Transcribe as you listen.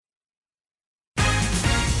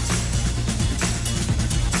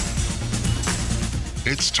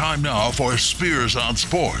It's time now for Spears on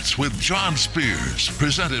Sports with John Spears,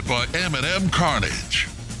 presented by M&M Carnage.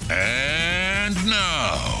 And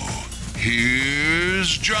now,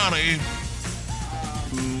 here's Johnny.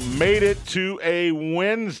 Made it to a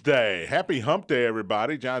Wednesday. Happy hump day,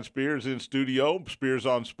 everybody. John Spears in studio. Spears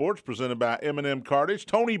on Sports, presented by M&M Carnage.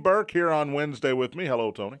 Tony Burke here on Wednesday with me. Hello,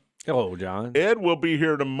 Tony. Hello, John. Ed will be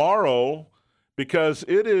here tomorrow because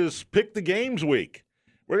it is Pick the Games week.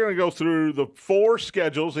 We're going to go through the 4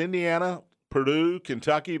 schedules: Indiana, Purdue,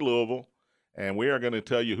 Kentucky, Louisville, and we are going to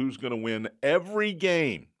tell you who's going to win every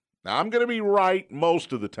game. Now, I'm going to be right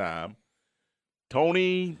most of the time.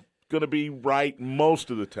 Tony going to be right most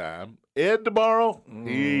of the time. Ed tomorrow,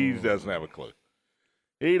 he doesn't have a clue.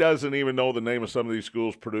 He doesn't even know the name of some of these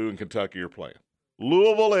schools Purdue and Kentucky are playing.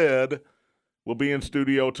 Louisville Ed will be in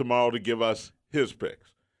studio tomorrow to give us his picks.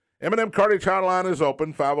 M&M Carnage Hotline is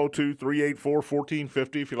open,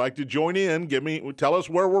 502-384-1450. If you'd like to join in, tell us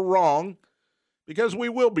where we're wrong, because we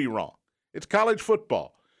will be wrong. It's college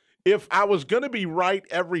football. If I was going to be right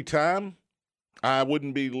every time,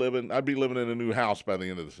 I'd be living in a new house by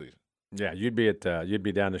the end of the season. Yeah, you'd be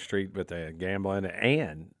down the street with the gambling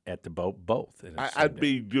and at the both. I'd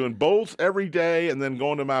be doing both every day and then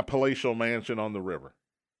going to my palatial mansion on the river.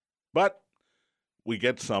 But we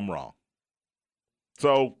get some wrong.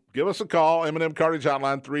 So give us a call, M&M Carnage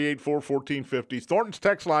Hotline, 384-1450. Thornton's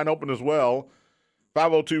text line open as well,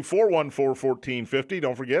 502-414-1450.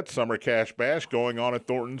 Don't forget, Summer Cash Bash going on at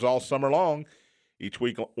Thornton's all summer long. Each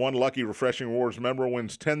week, one lucky Refreshing Rewards member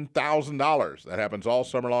wins $10,000. That happens all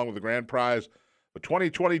summer long with the grand prize of a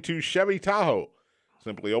 2022 Chevy Tahoe.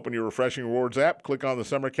 Simply open your Refreshing Rewards app, click on the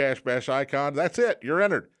Summer Cash Bash icon. That's it. You're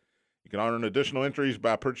entered. You can earn additional entries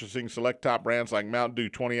by purchasing select top brands like Mountain Dew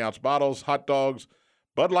 20-ounce bottles, hot dogs,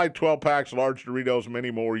 Bud Light 12-packs, large Doritos,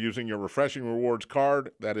 many more using your Refreshing Rewards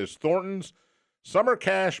card. That is Thornton's Summer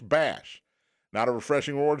Cash Bash. Not a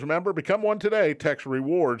Refreshing Rewards member? Become one today. Text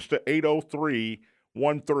REWARDS to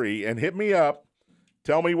 80313 and hit me up.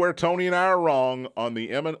 Tell me where Tony and I are wrong on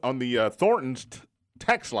the Thornton's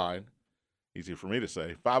text line. Easy for me to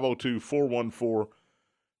say.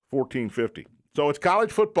 502-414-1450. So it's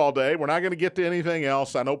college football day. We're not going to get to anything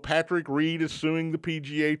else. I know Patrick Reed is suing the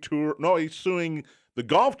PGA Tour. No, he's suing the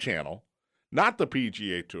Golf Channel, not the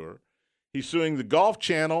PGA Tour. He's suing the Golf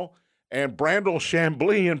Channel and Brandel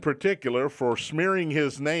Chamblee in particular for smearing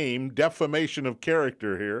his name, defamation of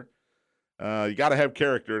character here. You got to have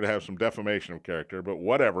character to have some defamation of character, but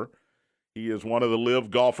whatever. He is one of the live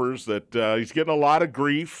golfers that he's getting a lot of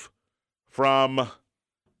grief from.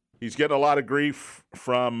 He's getting a lot of grief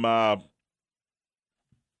from.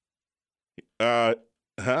 There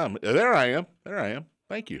I am.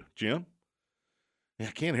 Thank you, Jim. I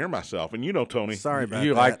can't hear myself, and you know, Tony. Sorry about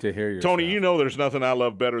you that. like to hear yourself. Tony, you know there's nothing I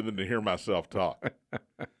love better than to hear myself talk.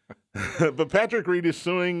 But Patrick Reed is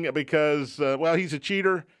suing because, he's a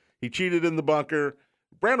cheater. He cheated in the bunker.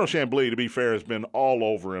 Brandel Chamblee, to be fair, has been all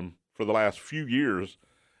over him for the last few years.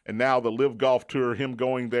 And now the Live Golf Tour, him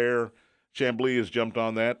going there, Chamblee has jumped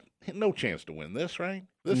on that. No chance to win this, right?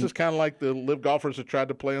 This is kind of like the Live golfers that tried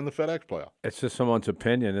to play in the FedEx playoff. It's just someone's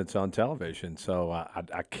opinion. It's on television. So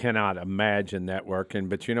I cannot imagine that working.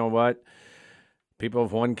 But you know what? People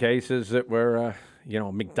have won cases that were,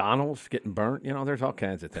 McDonald's getting burnt. There's all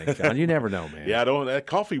kinds of things, John. You never know, man. Yeah, that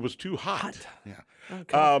coffee was too hot. Yeah.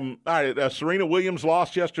 Okay. All right, Serena Williams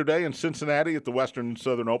lost yesterday in Cincinnati at the Western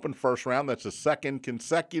Southern Open first round. That's the second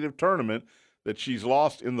consecutive tournament that she's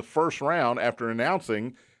lost in the first round after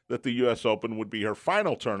announcing that the U.S. Open would be her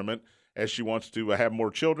final tournament, as she wants to have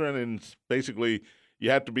more children. And basically, you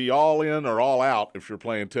have to be all in or all out if you're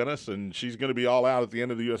playing tennis, and she's going to be all out at the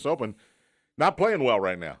end of the U.S. Open. Not playing well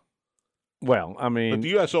right now. Well, I mean, but the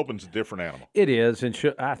U.S. Open's a different animal. It is, and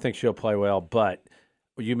I think she'll play well. But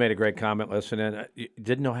you made a great comment listening. You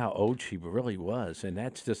didn't know how old she really was, and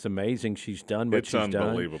that's just amazing. She's done what she's done. It's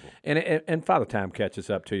unbelievable. And Father Time catches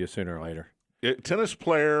up to you sooner or later. Tennis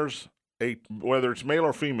players, whether it's male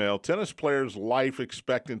or female, tennis players' life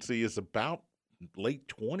expectancy is about late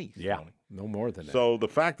 20s. Yeah, no more than that. So the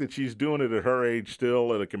fact that she's doing it at her age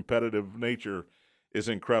still at a competitive nature is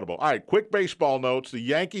incredible. All right, quick baseball notes. The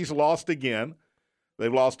Yankees lost again.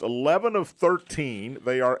 They've lost 11 of 13.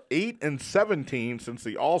 They are 8-17 since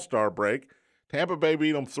the All-Star break. Tampa Bay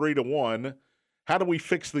beat them 3-1. How do we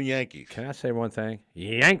fix the Yankees? Can I say one thing?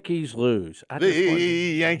 Yankees lose.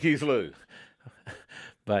 Yankees lose.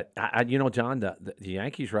 But, John, the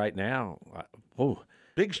Yankees right now,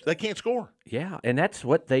 they can't score. Yeah, and that's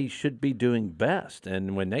what they should be doing best.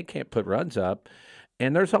 And when they can't put runs up,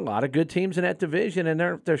 and there's a lot of good teams in that division, and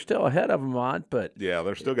they're still ahead of them on. But yeah,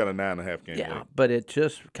 they're still got a 9.5 game lead. Yeah, but it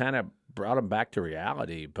just kind of brought them back to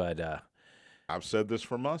reality. But I've said this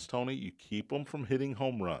for months, Tony. You keep them from hitting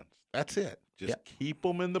home runs. That's it. Just keep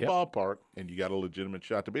them in the ballpark, and you got a legitimate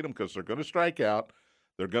shot to beat them because they're going to strike out,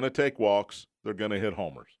 they're going to take walks, they're going to hit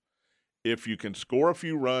homers. If you can score a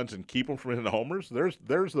few runs and keep them from hitting homers, there's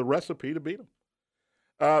the recipe to beat them.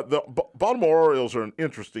 The Baltimore Orioles are an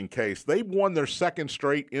interesting case. They've won their second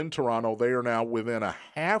straight in Toronto. They are now within a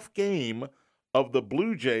half game of the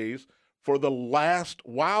Blue Jays for the last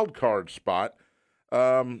wild card spot.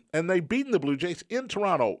 And they've beaten the Blue Jays in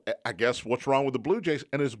Toronto. I guess what's wrong with the Blue Jays?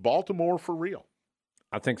 And is Baltimore for real?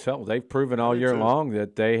 I think so. They've proven all year long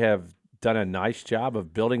that they have done a nice job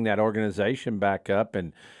of building that organization back up.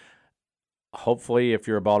 And hopefully, if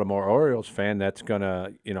you're a Baltimore Orioles fan, that's going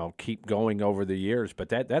to, keep going over the years. But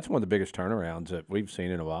that's one of the biggest turnarounds that we've seen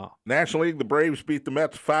in a while. National League, the Braves beat the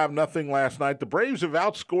Mets 5-0 last night. The Braves have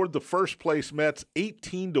outscored the first-place Mets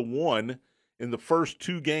 18-1 in the first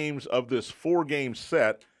two games of this 4-game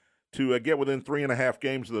set to get within 3.5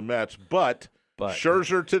 games of the Mets. But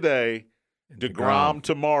Scherzer today, DeGrom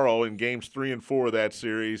tomorrow in games 3 and 4 of that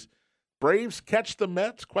series. Braves catch the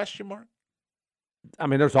Mets, question mark? I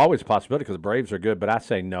mean, there's always a possibility because the Braves are good, but I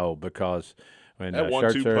say no because when that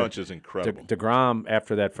 1-2 punch is incredible. DeGrom,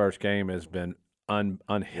 after that first game, has been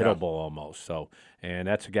unhittable almost. So, and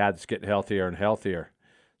that's a guy that's getting healthier and healthier.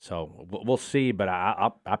 So we'll see, but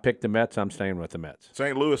I picked the Mets. I'm staying with the Mets.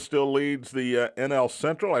 St. Louis still leads the NL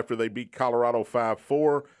Central after they beat Colorado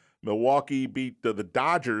 5-4. Milwaukee beat the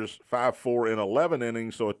Dodgers 5-4 in 11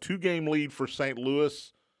 innings, so a 2-game lead for St.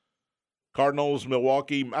 Louis. Cardinals,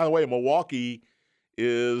 Milwaukee. By the way, Milwaukee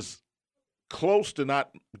is close to not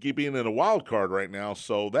being in a wild card right now,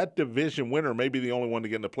 so that division winner may be the only one to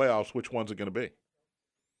get in the playoffs. Which one's it going to be?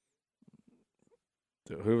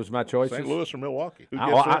 Who was my choice? St. Louis or Milwaukee?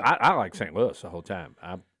 I like St. Louis the whole time.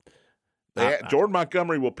 Jordan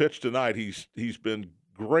Montgomery will pitch tonight. He's been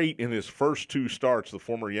great in his first 2 starts, the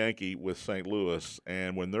former Yankee with St. Louis,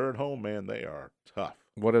 and when they're at home, man, they are tough.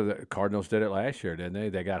 What are the Cardinals did it last year, didn't they?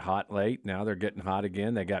 They got hot late. Now they're getting hot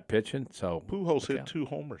again. They got pitching. So Pujols hit 2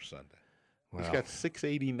 homers Sunday. He's got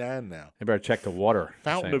 689 now. They better check the water.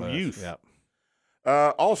 Fountain of youth.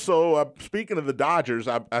 Yep. Also, speaking of the Dodgers,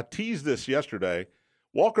 I teased this yesterday.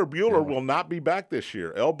 Walker Buehler will not be back this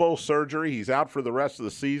year. Elbow surgery. He's out for the rest of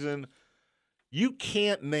the season. You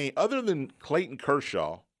can't name, other than Clayton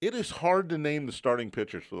Kershaw, it is hard to name the starting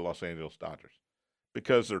pitchers for the Los Angeles Dodgers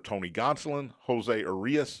because they're Tony Gonsolin, Jose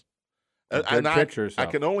Urias. Good pitchers. I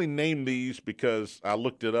can only name these because I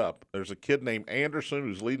looked it up. There's a kid named Anderson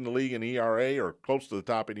who's leading the league in ERA or close to the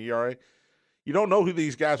top in ERA. You don't know who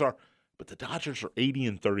these guys are, but the Dodgers are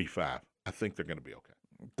 80-35. I think they're going to be okay.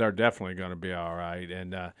 They're definitely going to be all right.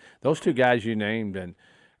 And those 2 guys you named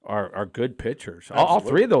are good pitchers. All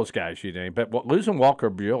 3 of those guys you named. But losing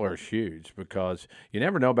Walker Buehler is huge because you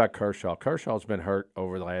never know about Kershaw. Kershaw's been hurt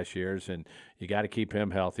over the last years, and you got to keep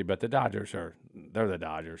him healthy. But the Dodgers they're the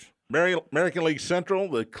Dodgers. American League Central,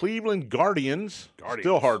 the Cleveland Guardians,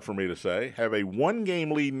 still hard for me to say, have a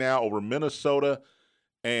 1-game lead now over Minnesota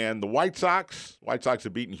and the White Sox. White Sox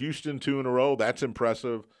have beaten Houston 2 in a row. That's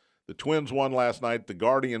impressive. The Twins won last night. The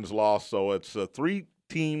Guardians lost. So it's 3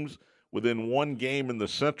 teams within 1 game in the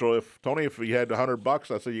Central. If you had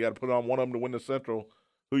 $100, I said you got to put on one of them to win the Central.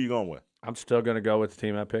 Who are you going with? I'm still going to go with the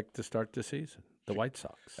team I picked to start the season, the White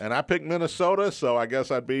Sox. And I picked Minnesota, so I guess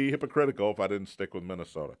I'd be hypocritical if I didn't stick with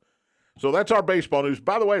Minnesota. So that's our baseball news.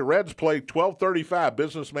 By the way, Reds played 12:35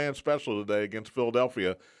 businessman special today against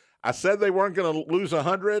Philadelphia. I said they weren't going to lose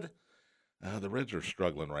 100. The Reds are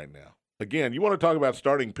struggling right now. Again, you want to talk about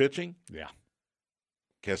starting pitching? Yeah.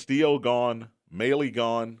 Castillo gone, Maile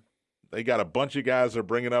gone. They got a bunch of guys they're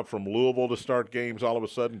bringing up from Louisville to start games all of a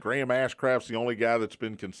sudden. Graham Ashcraft's the only guy that's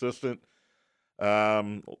been consistent.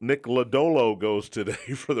 Nick Lodolo goes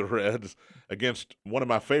today for the Reds against one of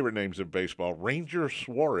my favorite names in baseball, Ranger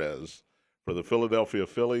Suarez for the Philadelphia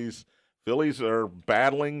Phillies. Phillies are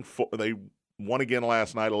battling they won again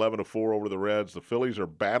last night, 11-4 over the Reds. The Phillies are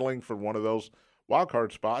battling for one of those wild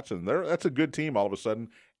card spots, and that's a good team all of a sudden.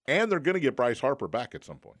 And they're going to get Bryce Harper back at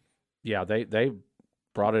some point. Yeah, they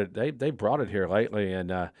brought it. They brought it here lately,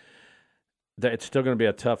 and it's still going to be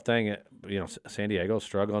a tough thing. San Diego's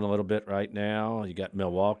struggling a little bit right now. You got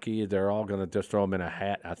Milwaukee. They're all going to just throw them in a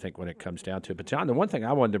hat, I think, when it comes down to it. But, John, the one thing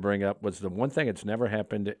I wanted to bring up was the one thing that's never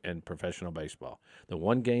happened in professional baseball, the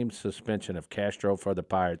 1-game suspension of Castro for the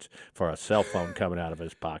Pirates for a cell phone coming out of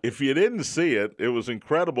his pocket. If you didn't see it, it was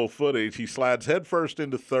incredible footage. He slides headfirst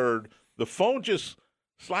into third. The phone just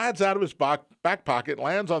slides out of his back pocket,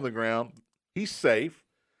 lands on the ground. He's safe.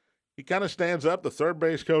 He kind of stands up. The third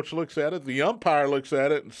base coach looks at it. The umpire looks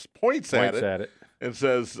at it and points at it. and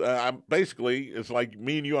says, basically, it's like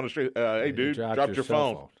me and you on the street. Hey, dude, dropped your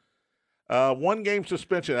phone. One game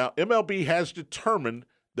suspension. Now, MLB has determined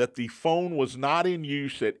that the phone was not in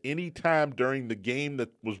use at any time during the game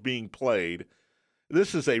that was being played.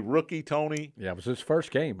 This is a rookie, Tony. Yeah, it was his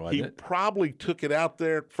first game, wasn't it? He probably took it out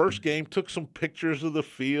there, first game, took some pictures of the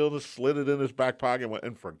field and slid it in his back pocket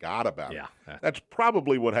and forgot about it. Yeah. That's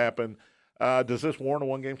probably what happened. Does this warrant a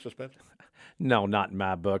one-game suspension? No, not in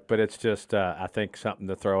my book, but it's just, I think, something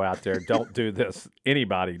to throw out there. Don't do this.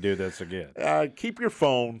 Anybody do this again. Keep your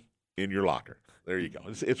phone in your locker. There you go.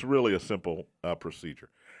 It's really a simple procedure.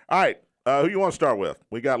 All right, who you want to start with?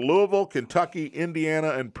 We got Louisville, Kentucky, Indiana,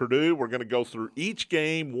 and Purdue. We're going to go through each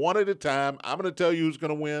game one at a time. I'm going to tell you who's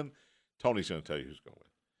going to win. Tony's going to tell you who's going to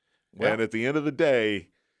win. Well, and at the end of the day,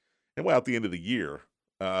 at the end of the year,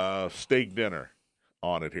 steak dinner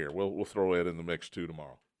on it here. We'll throw it in the mix too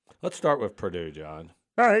tomorrow. Let's start with Purdue, John.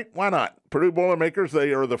 All right, why not? Purdue Boilermakers,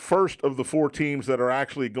 they are the first of the 4 teams that are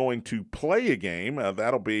actually going to play a game.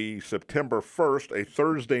 That'll be September 1st, a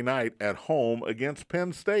Thursday night at home against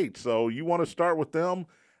Penn State. So you want to start with them?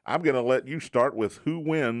 I'm going to let you start with who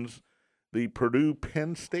wins the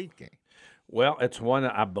Purdue-Penn State game. Well, it's one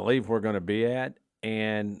I believe we're going to be at,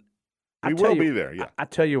 and we will be there, yeah. I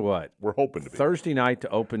tell you what. We're hoping to be. Thursday night to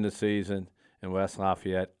open the season in West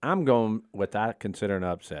Lafayette. I'm going with I consider an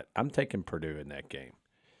upset. I'm taking Purdue in that game.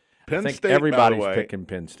 Penn I think State, everybody's by the way, picking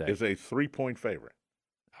Penn State. Is a 3-point favorite.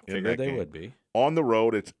 I figured they would be. On the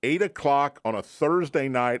road, it's 8 o'clock on a Thursday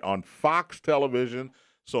night on Fox Television,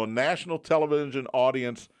 so a national television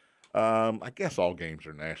audience. I guess all games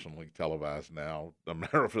are nationally televised now, no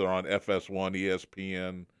matter if they're on FS1,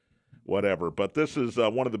 ESPN, whatever. But this is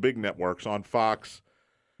one of the big networks on Fox.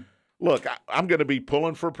 Look, I'm going to be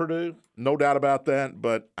pulling for Purdue, no doubt about that,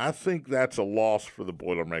 but I think that's a loss for the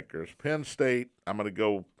Boilermakers. Penn State, I'm going to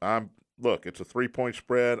go look, it's a 3-point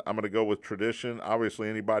spread. I'm going to go with tradition. Obviously,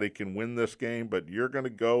 anybody can win this game, but you're going to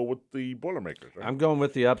go with the Boilermakers, right? I'm going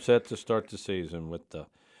with the upset to start the season with the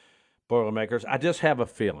Boilermakers. I just have a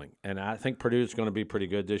feeling, and I think Purdue's going to be pretty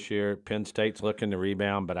good this year. Penn State's looking to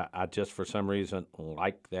rebound, but I just, for some reason,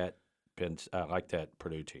 like that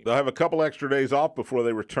Purdue team. They'll have a couple extra days off before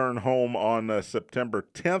they return home on September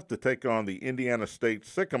 10th to take on the Indiana State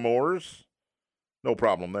Sycamores. No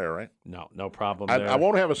problem there, right? No problem there. I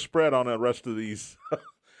won't have a spread on the rest of these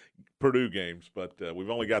Purdue games, but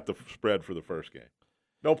we've only got the spread for the first game.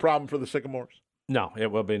 No problem for the Sycamores? No,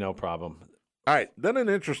 it will be no problem. All right, then an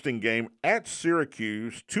interesting game at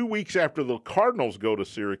Syracuse. 2 weeks after the Cardinals go to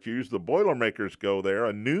Syracuse, the Boilermakers go there,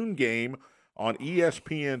 a noon game on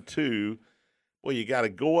ESPN2. Well, you got to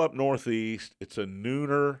go up northeast. It's a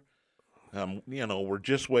nooner. We're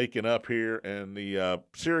just waking up here, and the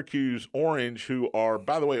Syracuse Orange, who are,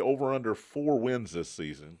 by the way, over under 4 wins this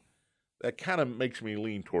season, that kind of makes me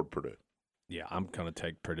lean toward Purdue. Yeah, I'm going to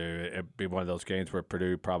take Purdue. It'd be one of those games where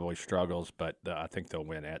Purdue probably struggles, but I think they'll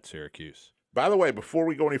win at Syracuse. By the way, before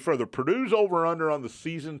we go any further, Purdue's over under on the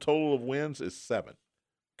season total of wins is 7.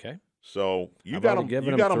 Okay. So you got them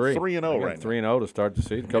 3-0 right now. 3-0 to start the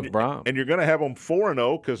season. Coach Brown. And you're going to have them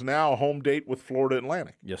 4-0 because now a home date with Florida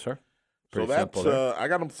Atlantic. Yes, sir. So that's I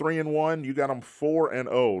got them 3-1. You got them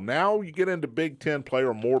 4-0. Now you get into Big Ten play,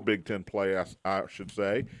 or more Big Ten play, I should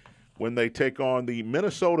say, when they take on the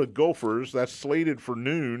Minnesota Gophers. That's slated for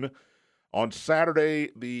noon on Saturday,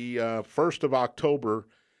 the 1st of October,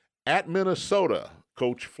 at Minnesota.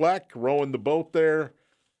 Coach Fleck rowing the boat there.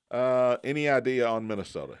 Any idea on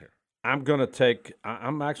Minnesota here? I'm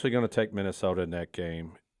actually going to take Minnesota in that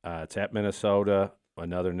game. It's at Minnesota.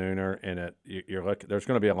 Another nooner, and you're looking. There's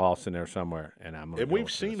going to be a loss in there somewhere, and we've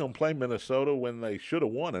seen them play Minnesota when they should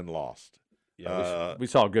have won and lost. Yeah, we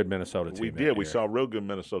saw a good Minnesota team. We did. We saw a real good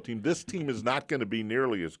Minnesota team. This team is not going to be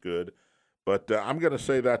nearly as good, but I'm going to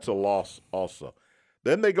say that's a loss also.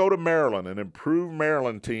 Then they go to Maryland, an improved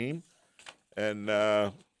Maryland team, and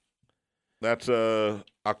that's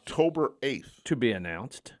October 8th. To be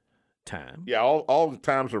announced time. Yeah, all the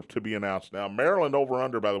times are to be announced now. Maryland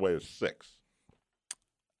over-under, by the way, is 6.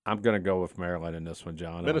 I'm going to go with Maryland in this one,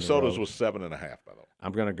 John. Minnesota's was 7.5, by the way.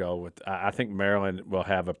 I'm going to go with I think Maryland will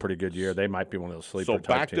have a pretty good year. They might be one of those sleeper type teams.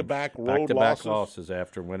 So back-to-back road losses? Back-to-back losses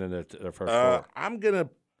after winning their first 4. I'm going to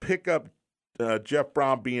pick up Jeff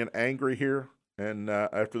Brown being angry here and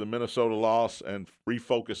after the Minnesota loss and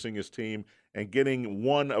refocusing his team and getting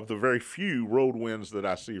one of the very few road wins that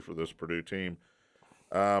I see for this Purdue team.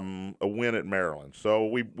 A win at Maryland. So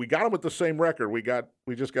we got them with the same record. We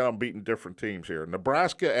just got them beating different teams here.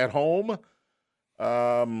 Nebraska at home.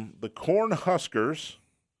 The Cornhuskers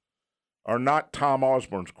are not Tom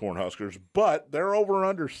Osborne's Cornhuskers, but they're over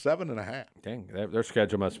under 7.5. Dang, their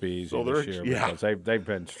schedule must be easy So this year because they've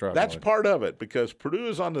been struggling. That's part of it because Purdue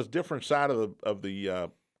is on this different side of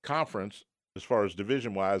the conference as far as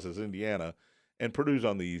division-wise as Indiana, and Purdue's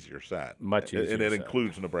on the easier side. Much easier And it side.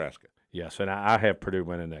 includes Nebraska. Yes, and I have Purdue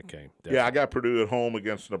winning that game. Definitely. Yeah, I got Purdue at home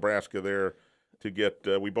against Nebraska there to get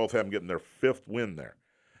we both have them getting their 5th win there.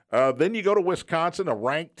 Then you go to Wisconsin, a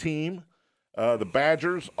ranked team. The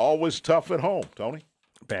Badgers, always tough at home, Tony.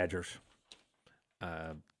 Badgers.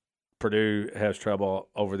 Purdue has trouble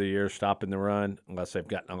over the years stopping the run unless they've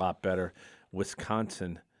gotten a lot better.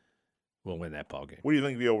 Wisconsin will win that ball game. What do you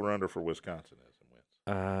think the over-under for Wisconsin is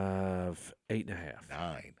in wins? 8.5.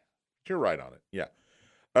 9. You're right on it, yeah.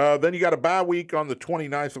 Then you got a bye week on the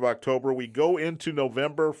 29th of October. We go into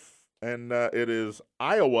November, and it is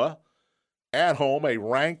Iowa at home, a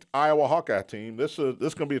ranked Iowa Hawkeye team. This is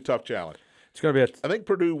going to be a tough challenge. It's going to be I think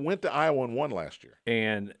Purdue went to Iowa and won last year.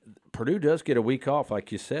 And Purdue does get a week off,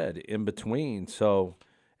 like you said, in between. So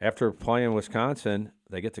after playing Wisconsin,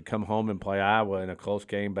 they get to come home and play Iowa in a close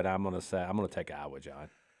game. But I'm going to take Iowa, John.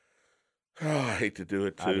 Oh, I hate to do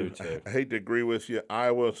it, too. I do, too. I hate to agree with you.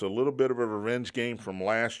 Iowa, it's a little bit of a revenge game from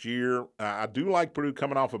last year. I do like Purdue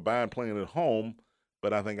coming off a bye and playing at home,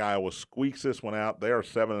 but I think Iowa squeaks this one out. They are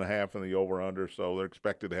 7.5 in the over-under, so they're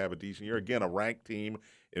expected to have a decent year. Again, a ranked team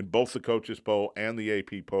in both the coaches poll and the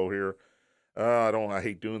AP poll here. I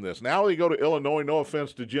hate doing this. Now we go to Illinois. No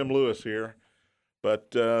offense to Jim Lewis here,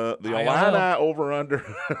 but the Illini over-under.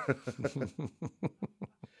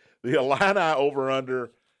 The Illini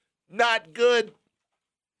over-under, not good.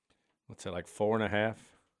 What's it, like 4.5?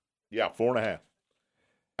 Yeah, 4.5.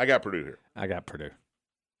 I got Purdue here. I got Purdue.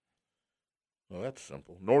 Well, that's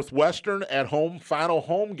simple. Northwestern at home, final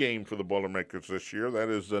home game for the Boilermakers this year. That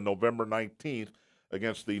is November 19th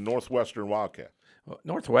against the Northwestern Wildcats. Well,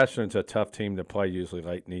 Northwestern's a tough team to play usually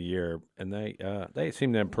late in the year, and they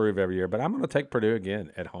seem to improve every year. But I'm going to take Purdue again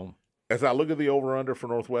at home. As I look at the over-under for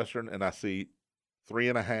Northwestern and I see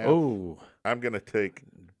 3.5, oh, I'm going to take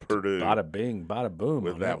Purdue. Bada bing, bada boom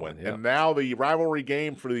with on that one. Yep. And now the rivalry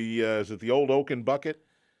game for the is it the Old Oaken Bucket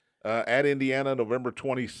at Indiana, November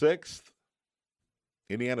 26th.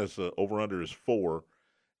 Indiana's over-under is 4,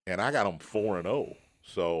 and I got them 4-0.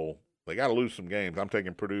 So they got to lose some games. I'm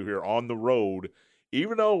taking Purdue here on the road,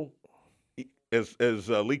 even though, as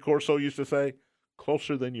Lee Corso used to say,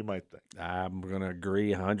 closer than you might think. I'm going to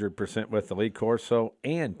agree 100% with the Lee Corso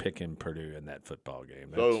and picking Purdue in that football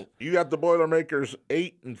game. So you got the Boilermakers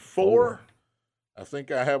 8-4. I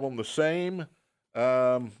think I have them the same.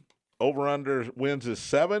 Over-under wins is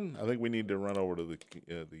 7. I think we need to run over to the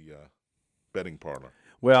betting parlor.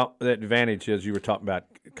 Well, the advantage is you were talking about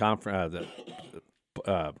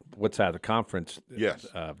what side of the conference, yes,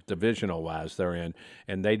 divisional wise they're in,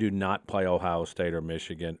 and they do not play Ohio State or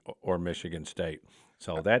Michigan State.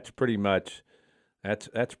 So that's pretty much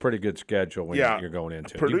that's pretty good schedule when you're going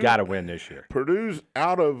into. Purdue, you got to win this year. Purdue's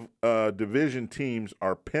out of division teams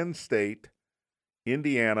are Penn State,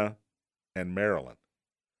 Indiana, and Maryland.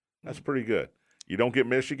 That's pretty good. You don't get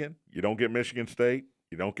Michigan, you don't get Michigan State,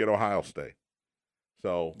 you don't get Ohio State.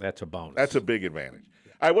 So that's a bonus. That's a big advantage.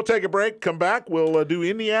 All right, we'll take a break. Come back. We'll do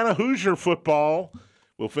Indiana Hoosier football.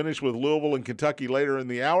 We'll finish with Louisville and Kentucky later in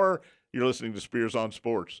the hour. You're listening to Spears on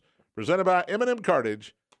Sports, presented by M&M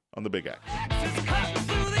Cartage on the Big X.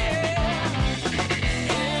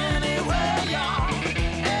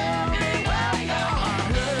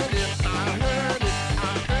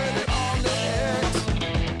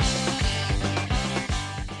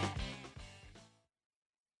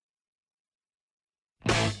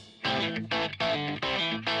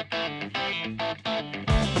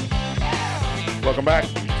 Welcome back.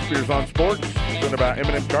 Spears on Sports, presented by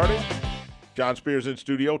M&M Cartage. John Spears in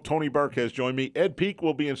studio. Tony Burke has joined me. Ed Peak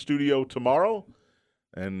will be in studio tomorrow,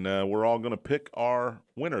 and we're all going to pick our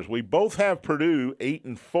winners. We both have Purdue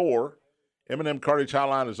 8-4. M&M Cartage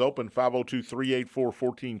hotline is open,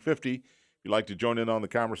 502-384-1450. If you'd like to join in on the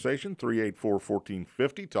conversation,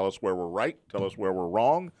 384-1450. Tell us where we're right. Tell us where we're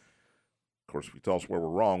wrong. Of course, if you tell us where we're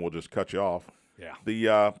wrong, we'll just cut you off. Yeah.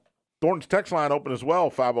 The Thornton's text line open as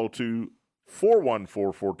well,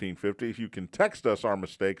 502-414-1450. You can text us our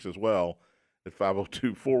mistakes as well at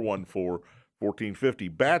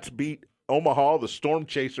 502-414-1450. Bats beat Omaha, the Storm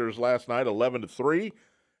Chasers, last night 11-3.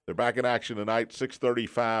 They're back in action tonight,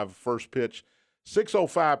 6:35 first pitch,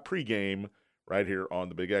 6:05 pregame right here on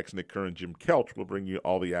the Big X. Nick Kerr and Jim Kelch will bring you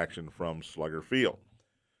all the action from Slugger Field.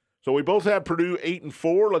 So we both have Purdue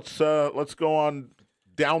 8-4. Let's go on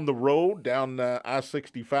down the road, down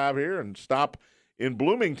I-65 here, and stop in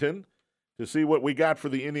Bloomington to see what we got for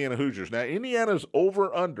the Indiana Hoosiers. Now, Indiana's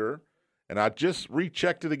over-under and I just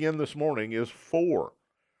rechecked it again this morning, is 4.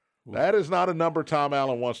 That is not a number Tom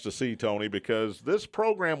Allen wants to see, Tony, because this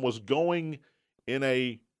program was going in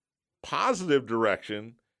a positive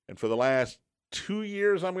direction, and for the last 2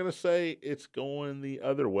 years, I'm going to say it's going the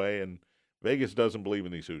other way, and Vegas doesn't believe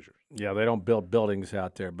in these Hoosiers. Yeah, they don't build buildings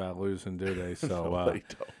out there by losing, do they? So No, they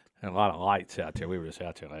don't. and a lot of lights out there. We were just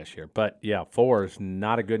out there last year. But, yeah, 4 is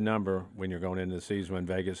not a good number when you're going into the season when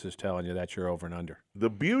Vegas is telling you that you're over and under. The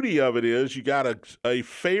beauty of it is you got a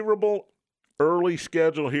favorable early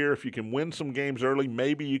schedule here. If you can win some games early,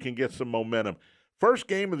 maybe you can get some momentum. First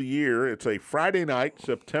game of the year, it's a Friday night,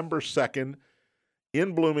 September 2nd,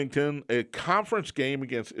 in Bloomington, a conference game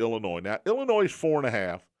against Illinois. Now, Illinois is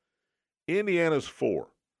 4.5. Indiana's 4.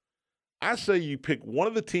 I say you pick one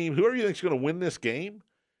of the teams, whoever you think is going to win this game,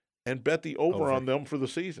 and bet the over on them for the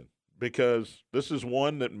season, because this is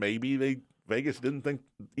one that maybe Vegas didn't think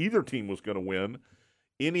either team was going to win.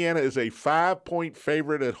 Indiana is a 5-point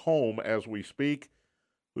favorite at home as we speak.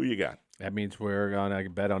 Who you got? That means we're going to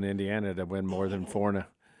bet on Indiana to win more than 4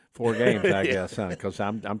 games, I guess, because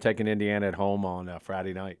I'm taking Indiana at home on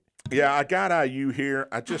Friday night. Yeah, I got IU here.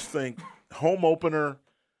 I just think home opener,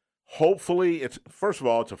 hopefully first of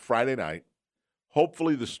all, it's a Friday night.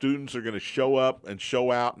 Hopefully the students are going to show up and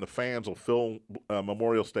show out, and the fans will fill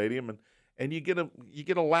Memorial Stadium, and you get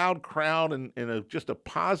a loud crowd and just a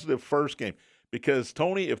positive first game. Because,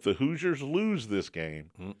 Tony, if the Hoosiers lose this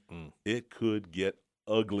game, it could get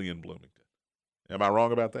ugly in Bloomington. Am I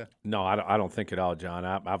wrong about that? No, I don't think at all, John.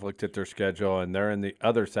 I've looked at their schedule, and they're in the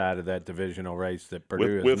other side of that divisional race that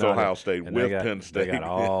Purdue is with not Ohio State, with Penn State. They got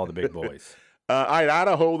all the big boys. All right,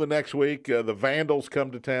 Idaho the next week. The Vandals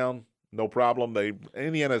come to town. No problem.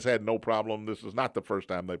 Indiana's had no problem. This is not the first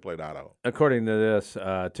time they played Idaho. According to this,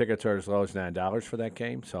 tickets are as low as $9 for that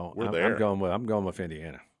game. So I'm going with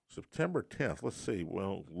Indiana. September 10th. Let's see.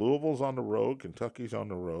 Well, Louisville's on the road. Kentucky's on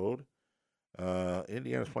the road.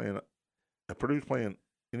 Indiana's playing. Purdue's playing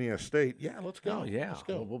Indiana State. Yeah, let's go. Oh, yeah. Let's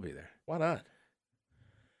go. We'll be there. Why not?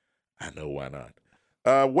 I know why not.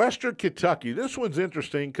 Western Kentucky. This one's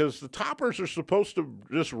interesting because the Toppers are supposed to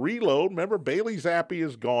just reload. Remember, Bailey Zappi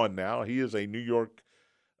is gone now. He is a New York.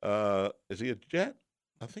 Is he a Jet?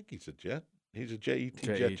 I think he's a Jet. He's a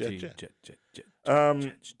Jet.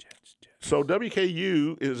 So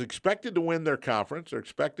WKU is expected to win their conference. They're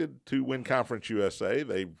expected to win Conference USA.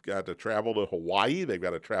 They've got to travel to Hawaii. They've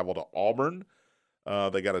got to travel to Auburn.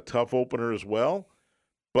 They got a tough opener as well.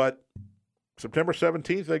 But September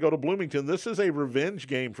 17th, they go to Bloomington. This is a revenge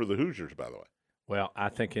game for the Hoosiers, by the way. Well, I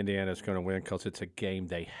think Indiana's going to win because it's a game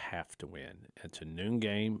they have to win. It's a noon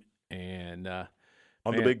game, and on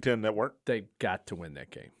the Big Ten Network, they've got to win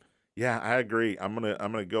that game. Yeah, I agree. I'm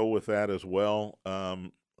gonna go with that as well.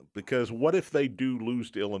 Because what if they do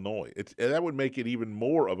lose to Illinois? That would make it even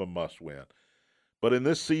more of a must-win. But in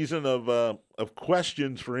this season of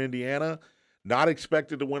questions for Indiana, not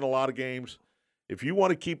expected to win a lot of games, if you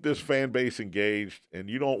want to keep this fan base engaged and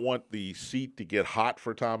you don't want the seat to get hot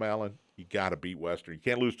for Tom Allen, you got to beat Western. You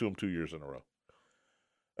can't lose to them 2 years in a row.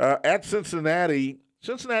 At Cincinnati,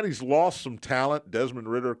 Cincinnati's lost some talent. Desmond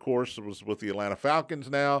Ridder, of course, was with the Atlanta Falcons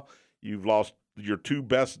now. You've lost your 2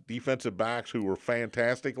 best defensive backs who were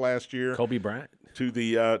fantastic last year. Kobe Bryant. To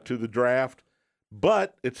the draft.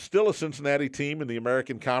 But it's still a Cincinnati team in the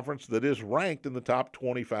American Conference that is ranked in the top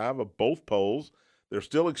 25 of both polls. They're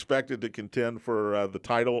still expected to contend for the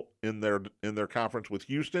title in their conference with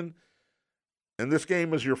Houston. And this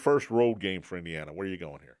game is your first road game for Indiana. Where are you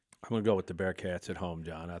going here? I'm going to go with the Bearcats at home,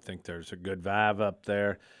 John. I think there's a good vibe up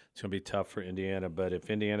there. It's going to be tough for Indiana, but if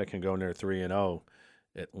Indiana can go in there 3-0,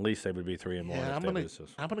 at least they would be 3-1. Yeah, I'm going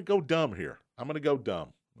to go dumb here. I'm going to go dumb.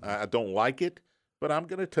 I don't like it, but I'm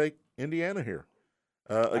going to take Indiana here.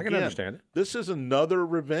 I can understand it. This is another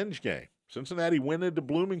revenge game. Cincinnati went into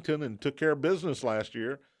Bloomington and took care of business last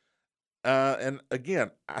year. And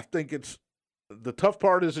again, I think the tough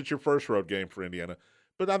part is it's your first road game for Indiana.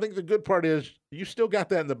 But I think the good part is you still got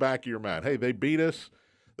that in the back of your mind. Hey, they beat us.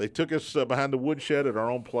 They took us behind the woodshed at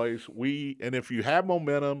our own place. And if you have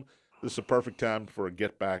momentum, this is a perfect time for a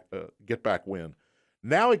get back win.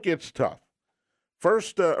 Now it gets tough.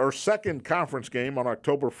 First or second conference game on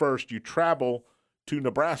October 1st, you travel to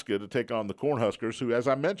Nebraska to take on the Cornhuskers, who, as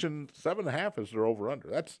I mentioned, 7.5 is their over-under.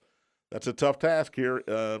 That's a tough task here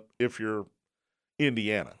if you're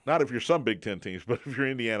Indiana. Not if you're some Big Ten teams, but if you're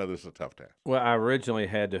Indiana, this is a tough task. Well, I originally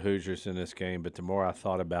had the Hoosiers in this game, but the more I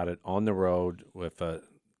thought about it, on the road with a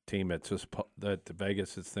team that the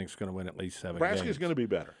Vegas thinks is going to win at least 7 games. Nebraska's going to be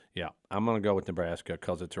better. Yeah, I'm going to go with Nebraska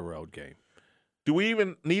because it's a road game. Do we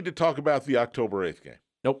even need to talk about the October 8th game?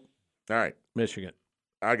 Nope. All right. Michigan.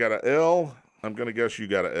 I got a L. I'm going to guess you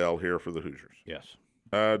got an L here for the Hoosiers. Yes.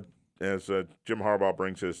 As Jim Harbaugh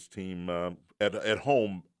brings his team at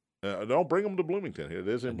home. Don't bring them to Bloomington. It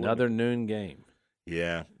is in Another Bloomington. noon game.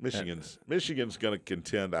 Yeah, Michigan's going to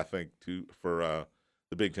contend, I think, for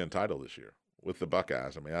the Big Ten title this year with the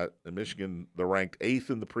Buckeyes. I mean, Michigan, they're ranked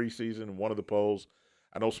 8th in the preseason in one of the polls.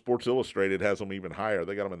 I know Sports Illustrated has them even higher.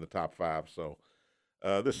 They got them in the top 5. So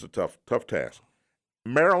this is a tough task.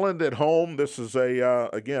 Maryland at home. This is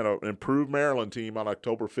again an improved Maryland team on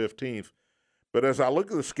October 15th. But as I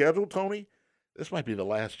look at the schedule, Tony, this might be the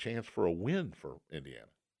last chance for a win for Indiana.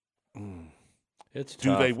 It's tough.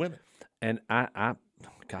 Do they win it? And I'm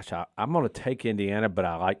going to take Indiana, but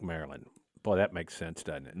I like Maryland. Boy, that makes sense,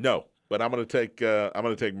 doesn't it? No, but I'm going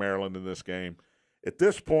to take Maryland in this game. At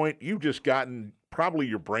this point, you've just gotten probably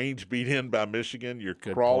your brains beat in by Michigan. You're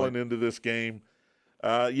crawling into this game.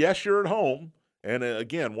 Yes, you're at home, and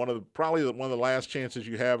again, one of the last chances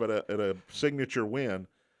you have at a signature win.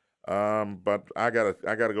 But I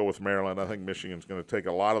gotta go with Maryland. I think Michigan's going to take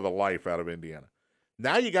a lot of the life out of Indiana.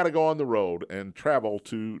 Now you got to go on the road and travel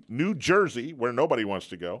to New Jersey, where nobody wants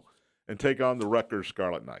to go, and take on the Rutgers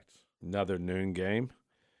Scarlet Knights. Another noon game.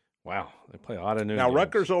 Wow, they play a lot of noon Now, games.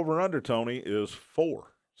 Rutgers over-under, Tony, is 4,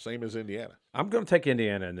 same as Indiana. I'm going to take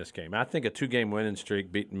Indiana in this game. I think a 2-game winning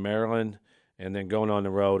streak beating Maryland and then going on the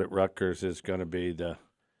road at Rutgers is going to be the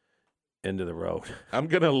end of the road. I'm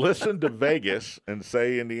going to listen to Vegas and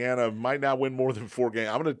say Indiana might not win more than 4 games.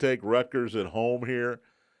 I'm going to take Rutgers at home here.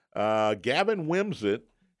 Gavin Wimsatt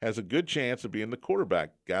has a good chance of being the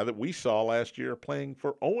quarterback guy that we saw last year playing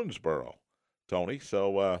for Owensboro, Tony.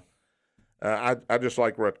 So I just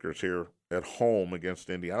like Rutgers here at home against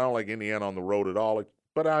Indiana. I don't like Indiana on the road at all,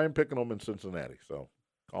 but I am picking them in Cincinnati. So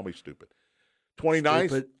call me stupid.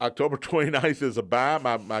 29th, October 29th is a bye.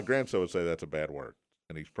 My grandson would say that's a bad word,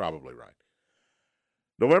 and he's probably right.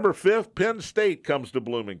 November 5th, Penn State comes to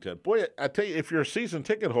Bloomington. Boy, I tell you, if you're a season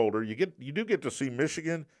ticket holder, you do get to see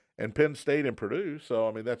Michigan and Penn State and Purdue. So,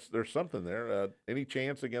 I mean, there's something there. Any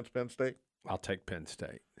chance against Penn State? I'll take Penn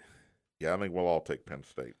State. Yeah, I think we'll all take Penn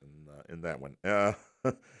State in that one.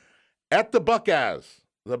 At the Buckeyes.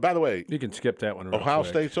 By the way, you can skip that one. Ohio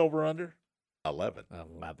State's over under 11.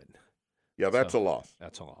 11. Yeah, that's a loss.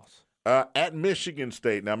 That's a loss. At Michigan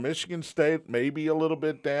State. Now, Michigan State may be a little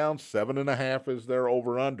bit down. 7.5 is their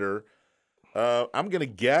over-under. I'm going to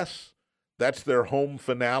guess that's their home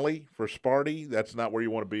finale for Sparty. That's not where you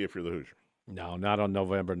want to be if you're the Hoosiers. No, not on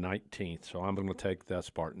November 19th. So I'm going to take the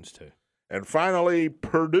Spartans, too. And finally,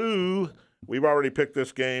 Purdue. We've already picked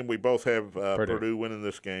this game. We both have Purdue winning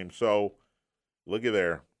this game. So, look at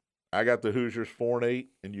there. I got the Hoosiers 4-8,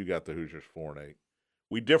 and you got the Hoosiers 4-8.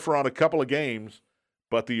 We differ on a couple of games.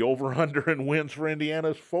 But the over-under in wins for Indiana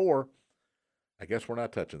is 4. I guess we're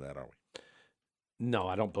not touching that, are we? No,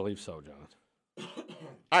 I don't believe so, John.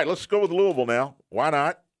 All right, let's go with Louisville now. Why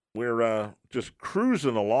not? We're just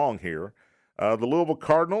cruising along here. The Louisville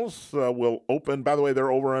Cardinals will open. By the way,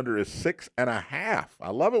 their over-under is 6.5. I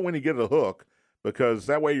love it when you get a hook because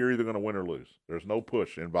that way you're either going to win or lose. There's no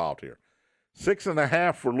push involved here.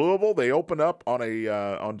 6.5 for Louisville. They open up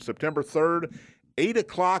on September 3rd. 8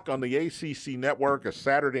 o'clock on the ACC Network, a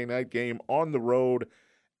Saturday night game on the road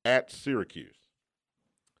at Syracuse.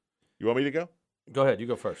 You want me to go? Go ahead. You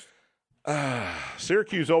go first.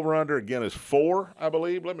 Syracuse over-under, again, is 4, I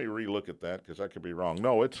believe. Let me relook at that because I could be wrong.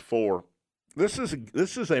 No, it's 4. This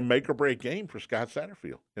is a make-or-break game for Scott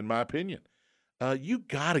Satterfield, in my opinion. You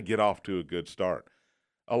got to get off to a good start.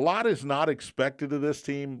 A lot is not expected of this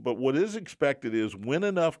team, but what is expected is win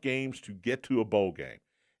enough games to get to a bowl game.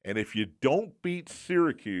 And if you don't beat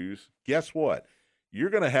Syracuse, guess what? You're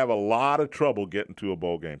going to have a lot of trouble getting to a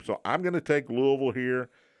bowl game. So I'm going to take Louisville here.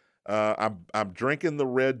 I'm drinking the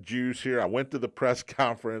red juice here. I went to the press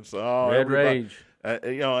conference. Red rage.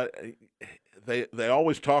 They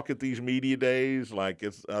always talk at these media days like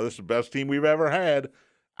this is the best team we've ever had.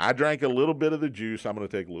 I drank a little bit of the juice. I'm going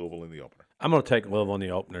to take Louisville in the opener. I'm going to take Louisville in the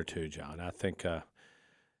opener too, John. I think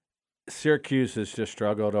Syracuse has just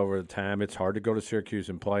struggled over the time. It's hard to go to Syracuse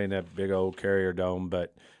and play in that big old Carrier Dome,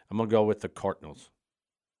 but I'm going to go with the Cardinals.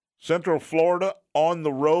 Central Florida on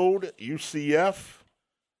the road, UCF.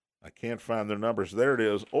 I can't find their numbers. There it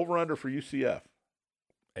is. Over-under for UCF.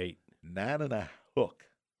 8. 9.5 hook.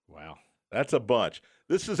 Wow. That's a bunch.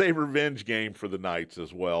 This is a revenge game for the Knights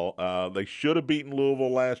as well. They should have beaten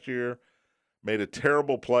Louisville last year. Made a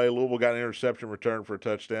terrible play. Louisville got an interception return for a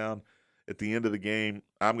touchdown. At the end of the game,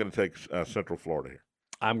 I'm going to take Central Florida here.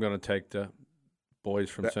 I'm going to take the boys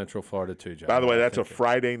from Central Florida too, John. By the way, that's a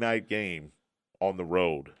Friday night game on the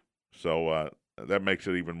road. So that makes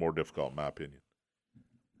it even more difficult, in my opinion.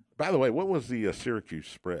 By the way, what was the Syracuse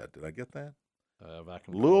spread? Did I get that? If I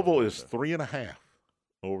can Louisville is 3.5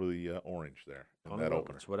 over the Orange there in that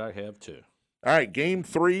opener. That's what I have too. All right, Game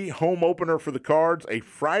 3, home opener for the Cards, a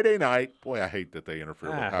Friday night. Boy, I hate that they interfere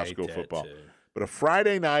with high school football. Too. But a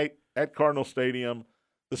Friday night at Cardinal Stadium,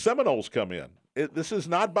 the Seminoles come in. This is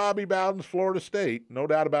not Bobby Bowden's Florida State, no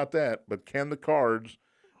doubt about that. But can the Cards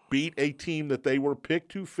beat a team that they were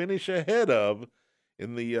picked to finish ahead of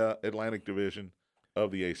in the Atlantic Division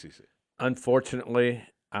of the ACC? Unfortunately,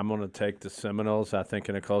 I'm going to take the Seminoles. I think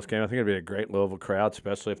in a close game. I think it'll be a great Louisville crowd,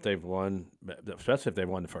 especially if they've won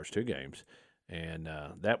the first two games. And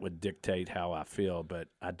that would dictate how I feel. But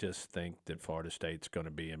I just think that Florida State's going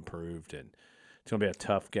to be improved, and it's going to be a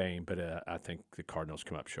tough game. But I think the Cardinals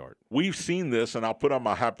come up short. We've seen this, and I'll put on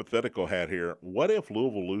my hypothetical hat here. What if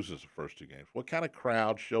Louisville loses the first two games? What kind of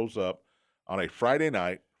crowd shows up on a Friday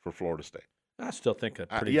night for Florida State? I still think a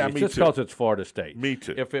pretty yeah, decent, me just too. because it's Florida State. Me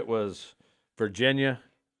too. If it was Virginia,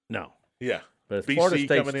 no. Yeah. But it's BC Florida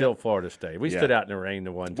State's coming still in. Florida State. We Yeah. stood out in the rain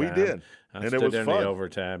the one time. We did. I And it stood was there in fun. the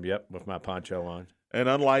overtime, with my poncho on. And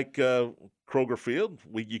unlike Kroger Field,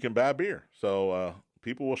 you can buy beer. So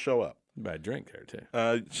people will show up. You buy a drink there,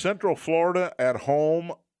 too. Central Florida at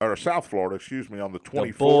home, or South Florida, excuse me, on the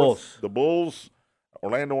 24th. Bulls. The Bulls.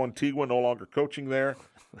 Orlando Antigua no longer coaching there.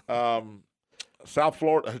 South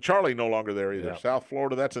Florida, Charlie no longer there either. Yep. South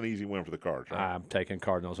Florida, that's an easy win for the Cards, right? I'm taking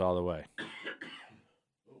Cardinals all the way.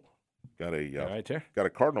 Got Right there. a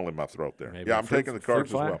Cardinal in my throat there. Maybe Yeah, a I'm fruit- taking the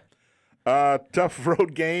Cards as fruit well. Tough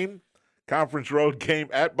road game, conference road game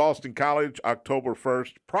at Boston College, October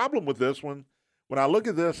 1st. Problem with this one, when I look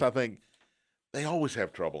at this, I think they always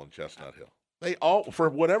have trouble in Chestnut Hill. For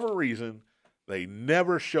whatever reason, they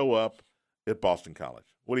never show up at Boston College.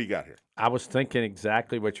 What do you got here? I was thinking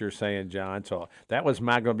exactly what you're saying, John. So that was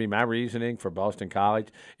going to be my reasoning for Boston College.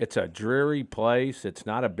 It's a dreary place. It's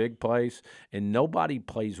not a big place, and nobody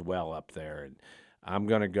plays well up there. And I'm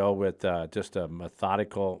going to go with just a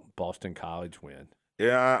methodical Boston College win.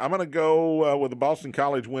 Yeah, I'm going to go with the Boston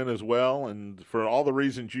College win as well, and for all the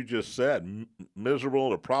reasons you just said, miserable.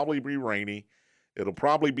 It'll probably be rainy. It'll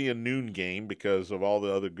probably be a noon game because of all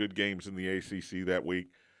the other good games in the ACC that week.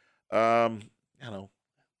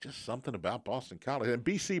 Just something about Boston College. And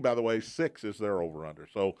BC, by the way, 6 is their over-under.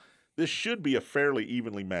 So this should be a fairly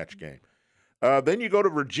evenly matched game. Then you go to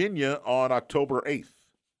Virginia on October 8th.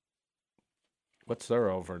 What's their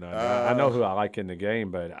over and under? I know who I like in the game,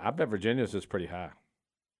 but I bet Virginia's is pretty high.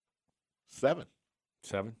 7.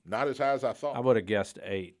 7? Not as high as I thought. I would have guessed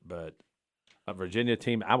 8, but a Virginia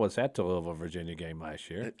team. I was at the Louisville Virginia game last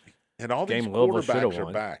year. And all these Game Louisville shoulda quarterbacks are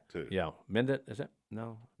won. back, too. Yeah, Mendon, is it?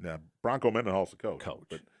 No. Yeah, Bronco Mendenhall's the coach.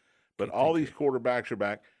 But Can't all think these quarterbacks are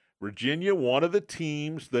back. Virginia, one of the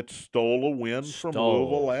teams that stole a win from Stole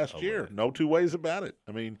Louisville last a year. win. No two ways about it.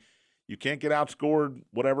 I mean, you can't get outscored,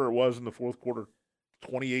 whatever it was in the fourth quarter,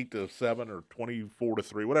 28-7 or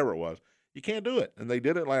 24-3, whatever it was. You can't do it. And they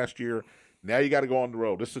did it last year. Now you got to go on the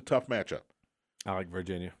road. This is a tough matchup. I like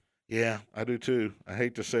Virginia. Yeah, I do too. I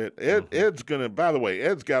hate to say it. Ed's going to, by the way,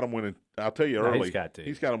 Ed's got them winning. I'll tell you No, early. he's got to.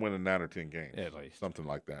 He's got them winning 9 or 10 games. At least. Something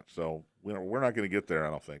like that. So we're not going to get there, I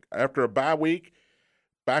don't think. After a bye week,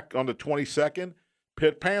 back on the 22nd,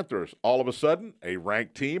 Pitt Panthers. All of a sudden, a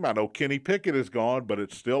ranked team. I know Kenny Pickett is gone, but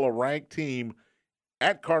it's still a ranked team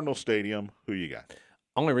at Cardinal Stadium. Who you got?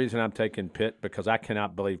 Only reason I'm taking Pitt because I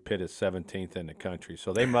cannot believe Pitt is 17th in the country.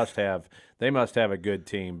 So they must have a good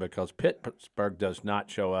team because Pittsburgh does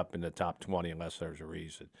not show up in the top 20 unless there's a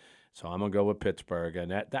reason. So I'm going to go with Pittsburgh,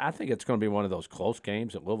 and I think it's going to be one of those close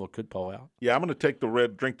games that Louisville could pull out. Yeah, I'm going to take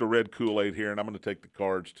drink the red Kool-Aid here, and I'm going to take the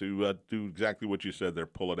Cards to do exactly what you said there,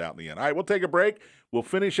 pull it out in the end. All right, we'll take a break. We'll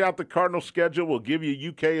finish out the Cardinal schedule. We'll give you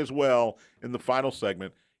UK as well in the final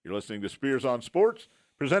segment. You're listening to Spears on Sports,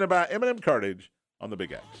 presented by M&M Cartage on the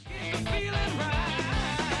Big X.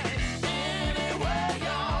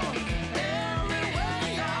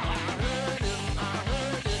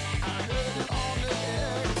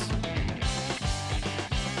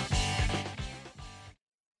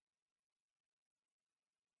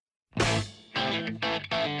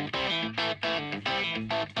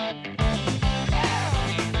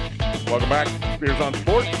 Welcome back. Spears on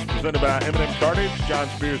Sports, presented by M&M Cartage. John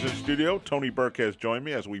Spears in studio. Tony Burke has joined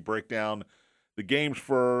me as we break down the games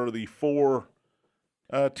for the 4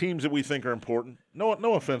 teams that we think are important. No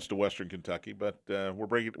offense to Western Kentucky, but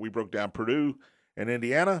we broke down Purdue and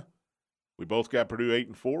Indiana. We both got Purdue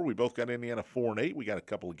 8-4. We both got Indiana 4-8. We got a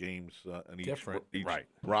couple of games in each Right.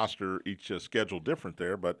 roster, each schedule different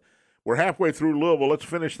there. But we're halfway through Louisville. Let's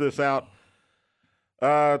finish this out.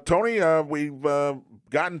 Tony, we've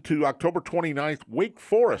gotten to October 29th. Wake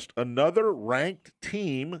Forest, another ranked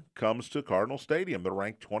team, comes to Cardinal Stadium. They're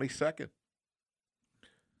ranked 22nd.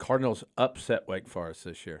 Cardinals upset Wake Forest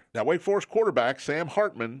this year. Now, Wake Forest quarterback Sam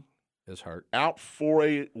Hartman Is hurt. out for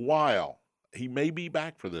a while. He may be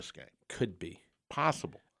back for this game. Could be.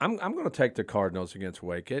 Possible. I'm going to take the Cardinals against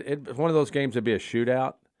Wake. It's one of those games that'd be a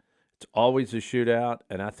shootout. It's always a shootout,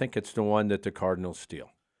 and I think it's the one that the Cardinals steal.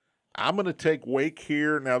 I'm going to take Wake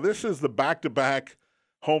here. Now, this is the back-to-back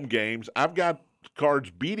home games. I've got Cards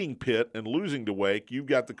beating Pitt and losing to Wake. You've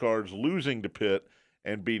got the Cards losing to Pitt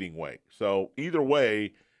and beating Wake. So either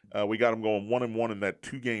way, we got them going 1-1 in that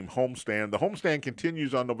 2-game homestand. The homestand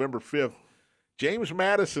continues on November 5th. James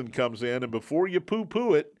Madison comes in, and before you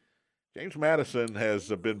poo-poo it, James Madison has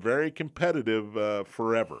been very competitive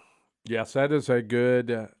forever. Yes, that is a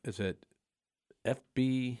good. Is it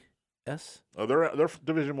FBS? Oh, they're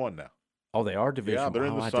Division I now. Oh, they are Division. Yeah, they're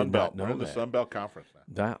in the Sun Belt. They're in the that. Sun Belt Conference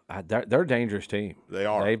now. They're a dangerous team. They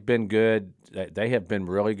are. They've been good. They have been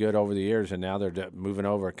really good over the years, and now they're moving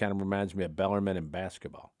over. It kind of reminds me of Bellarmine in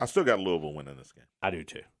basketball. I still got Louisville winning this game. I do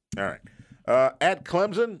too. All right. At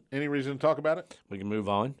Clemson, any reason to talk about it? We can move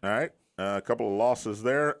on. All right. A couple of losses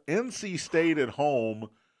there. NC State at home.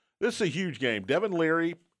 This is a huge game. Devin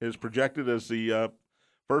Leary is projected as the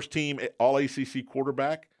first-team All-ACC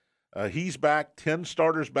quarterback. He's back, 10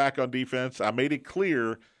 starters back on defense. I made it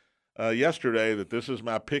clear yesterday that this is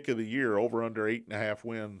my pick of the year, over under 8.5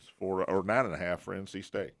 wins or 9.5 for NC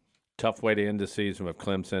State. Tough way to end the season with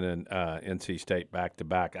Clemson and NC State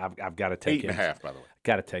back-to-back. I've got to take 8.5, by the way.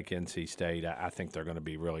 Got to take NC State. I think they're going to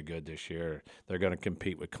be really good this year. They're going to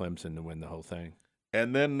compete with Clemson to win the whole thing.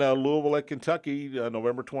 And then Louisville at Kentucky,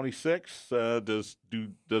 November 26th. Does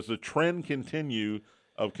the trend continue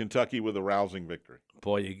of Kentucky with a rousing victory?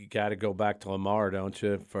 Boy, you got to go back to Lamar, don't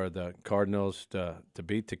you, for the Cardinals to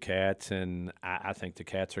beat the Cats. And I think the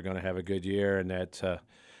Cats are going to have a good year, and I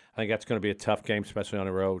think that's going to be a tough game, especially on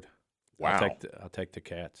the road. Wow. I'll take the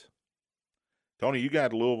Cats. Tony, you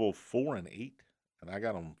got Louisville 4-8, and I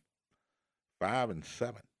got them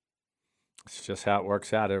 5-7. It's just how it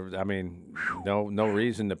works out. I mean, no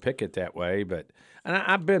reason to pick it that way, but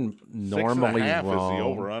I've been normally 6.5 wrong. is the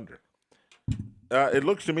over/under. It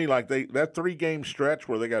looks to me like that 3-game stretch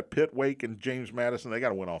where they got Pitt, Wake, and James Madison, they got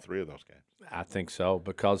to win all 3 of those games. I think so,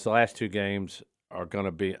 because the last 2 games are going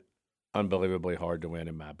to be unbelievably hard to win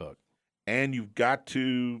in my book. And you've got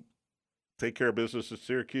to take care of business at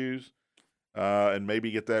Syracuse and maybe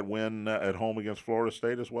get that win at home against Florida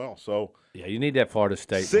State as well. So yeah, you need that Florida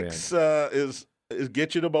State 6 win. Is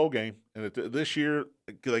get you to a bowl game. And this year,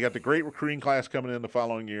 they got the great recruiting class coming in the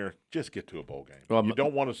following year. Just get to a bowl game. Well, you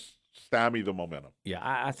don't want to stymie the momentum. Yeah,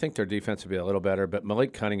 I think their defense will be a little better, but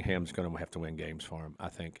Malik Cunningham's going to have to win games for him, I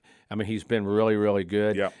think. I mean, he's been really, really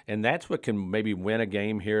good. Yep. And that's what can maybe win a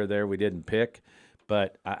game here or there we didn't pick.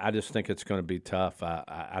 But I just think it's going to be tough.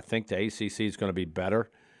 I think the ACC is going to be better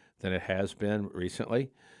than it has been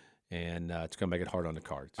recently, and it's going to make it hard on the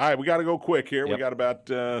Cards. All right, we got to go quick here. Yep. We got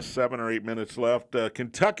about 7 or 8 minutes left.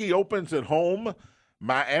 Kentucky opens at home.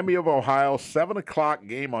 Miami of Ohio, 7 o'clock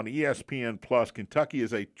game on ESPN+. Kentucky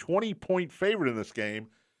is a 20-point favorite in this game.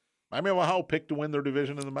 Miami of Ohio picked to win their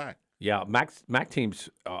division in the MAC. Yeah, MAC teams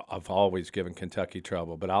have always given Kentucky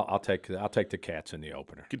trouble, but I'll take the Cats in the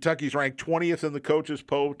opener. Kentucky's ranked 20th in the coaches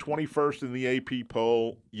poll, 21st in the AP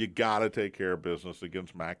poll. You got to take care of business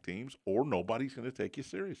against MAC teams, or nobody's going to take you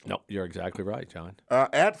seriously. No, you're exactly right, John.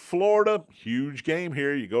 At Florida, huge game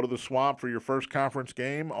here. You go to the Swamp for your first conference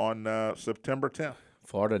game on September 10th.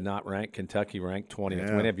 Florida not ranked, Kentucky ranked 20th.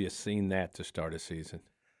 Yeah. When have you seen that to start a season?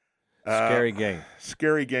 Scary game.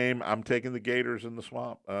 Scary game. I'm taking the Gators in the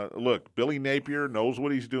Swamp. Look, Billy Napier knows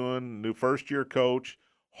what he's doing, new first-year coach.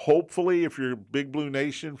 Hopefully, if you're a Big Blue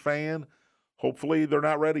Nation fan, hopefully they're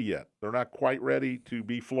not ready yet. They're not quite ready to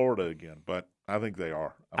be Florida again, but I think they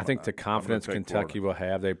are. I think the confidence Kentucky will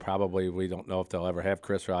have, we don't know if they'll ever have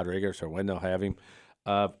Chris Rodriguez or when they'll have him.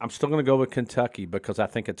 I'm still going to go with Kentucky because I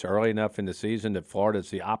think it's early enough in the season that Florida's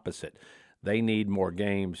the opposite. They need more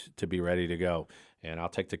games to be ready to go. And I'll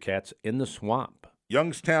take the Cats in the Swamp.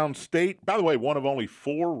 Youngstown State, by the way, one of only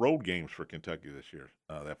 4 road games for Kentucky this year,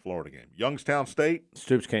 that Florida game. Youngstown State.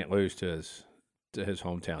 Stoops can't lose to his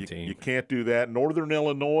hometown team. You can't do that. Northern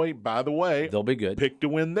Illinois, by the way, they'll be good. Picked to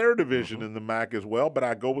win their division in the MAC as well, but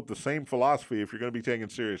I go with the same philosophy. If you're going to be taken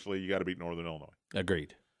seriously, you got to beat Northern Illinois.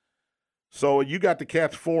 Agreed. So you got the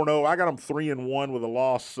Cats 4-0. I got them 3-1 with a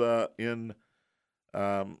loss at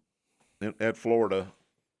Florida.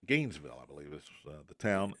 Gainesville, I believe, is the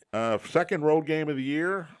town. Second road game of the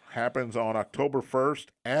year happens on October 1st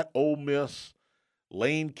at Ole Miss.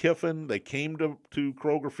 Lane Kiffin, they came to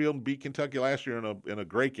Kroger Field and beat Kentucky last year in a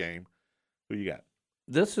great game. Who you got?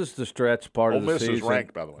 This is the stretch part of the season. Ole Miss is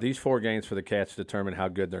ranked, by the way. These 4 games for the Cats determine how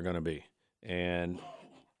good they're going to be. And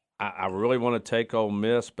I really want to take Ole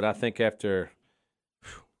Miss, but I think after,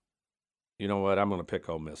 you know what, I'm going to pick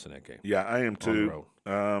Ole Miss in that game. Yeah, I am On the too.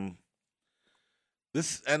 road.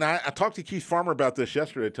 I talked to Keith Farmer about this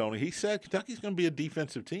yesterday, Tony. He said Kentucky's going to be a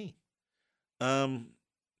defensive team.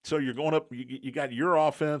 So you're going up. You got your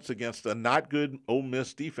offense against a not good Ole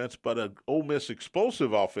Miss defense, but an Ole Miss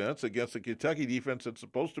explosive offense against a Kentucky defense that's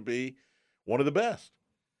supposed to be one of the best.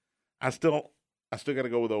 I still got to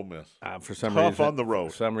go with Ole Miss. For some Tough reason, on the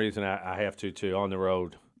road. For some reason, I have to too on the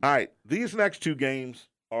road. All right, these next two games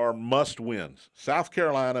are must wins. South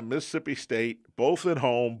Carolina, Mississippi State, both at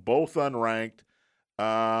home, both unranked.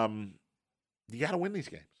 You got to win these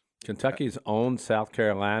games. Kentucky's owned South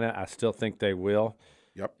Carolina. I still think they will.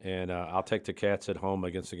 Yep. And I'll take the Cats at home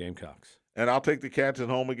against the Gamecocks. And I'll take the Cats at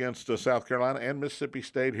home against South Carolina and Mississippi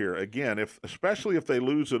State here. Again, especially if they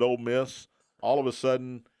lose at Ole Miss, all of a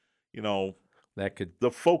sudden,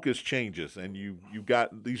 the focus changes, and you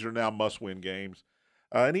got these are now must-win games.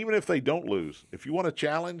 And even if they don't lose, if you want a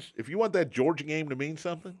challenge, if you want that Georgia game to mean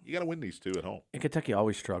something, you got to win these two at home. And Kentucky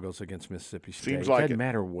always struggles against Mississippi State. Seems like it doesn't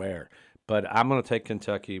matter where. But I'm going to take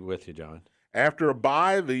Kentucky with you, John. After a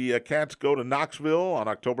bye, the Cats go to Knoxville on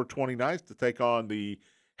October 29th to take on the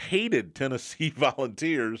hated Tennessee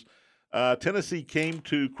Volunteers. Tennessee came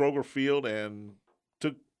to Kroger Field and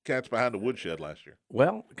took Cats behind the woodshed last year.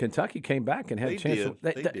 Well, Kentucky came back and had a chance.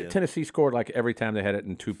 They did. Tennessee scored like every time they had it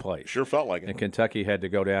in two plays. Sure felt like it. And Kentucky had to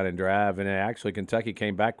go down and drive. And actually, Kentucky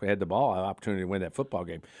came back, had the ball, an opportunity to win that football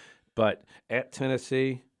game. But at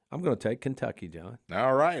Tennessee, I'm going to take Kentucky, John.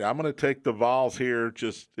 All right. I'm going to take the Vols here.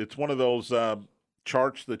 It's one of those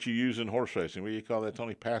charts that you use in horse racing. What do you call that,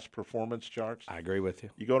 Tony? Past performance charts? I agree with you.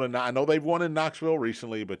 You go to, I know they've won in Knoxville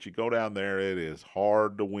recently, but you go down there, it is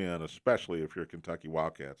hard to win, especially if you're Kentucky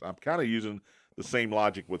Wildcats. I'm kind of using the same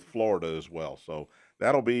logic with Florida as well. So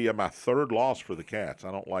that'll be my third loss for the Cats.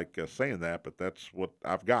 I don't like saying that, but that's what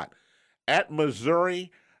I've got. At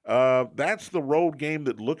Missouri, that's the road game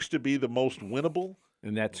that looks to be the most winnable.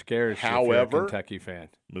 And that scares you if However, you're a Kentucky fan.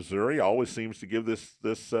 Missouri always seems to give this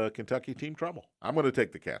Kentucky team trouble. I'm going to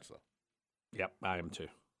take the Cats, though. Yep, I am too.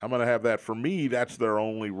 I'm going to have that. For me, that's their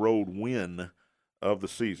only road win of the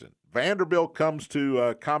season. Vanderbilt comes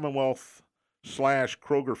to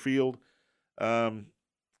Commonwealth/Kroger Field.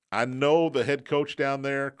 I know the head coach down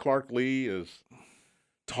there, Clark Lee, is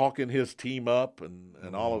talking his team up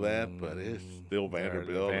and all of that, but it's still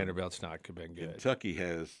Vanderbilt. Vanderbilt's not been good. Kentucky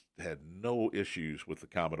has had no issues with the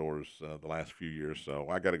Commodores the last few years, so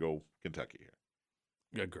I got to go Kentucky here.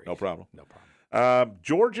 Agreed. No problem. No problem.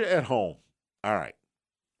 Georgia at home. All right.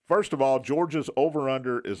 First of all, Georgia's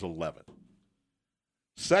over-under is 11.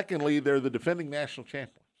 Secondly, they're the defending national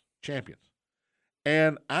champions.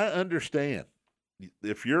 And I understand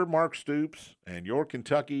if you're Mark Stoops and you're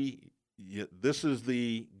Kentucky, this is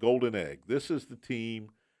the golden egg. This is the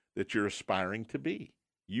team that you're aspiring to be.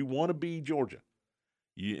 You want to be Georgia.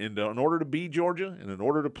 In order to be Georgia and in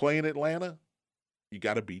order to play in Atlanta, you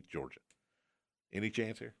got to beat Georgia. Any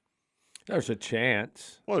chance here? There's a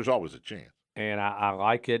chance. Well, there's always a chance. And I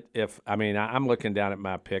like it. I'm looking down at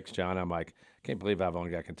my picks, John. I'm like, I can't believe I've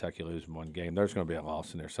only got Kentucky losing one game. There's going to be a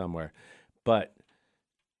loss in there somewhere. But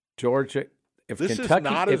Georgia, if this Kentucky,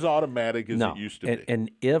 is not as automatic as it used to be.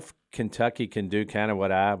 And if Kentucky can do kind of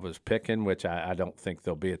what I was picking, which I don't think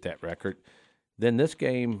they'll be at that record, then this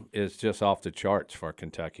game is just off the charts for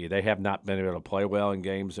Kentucky. They have not been able to play well in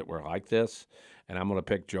games that were like this, and I'm going to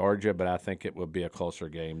pick Georgia, but I think it will be a closer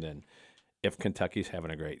game than if Kentucky's having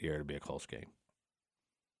a great year. It'll be a close game.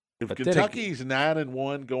 If Kentucky's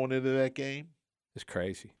 9-1 going into that game, it's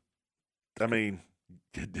crazy. I mean,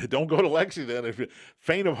 don't go to Lexington. If you're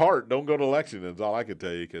faint of heart, don't go to Lexington. Is all I can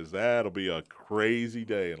tell you, because that'll be a crazy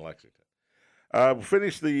day in Lexington. We'll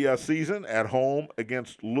finish the season at home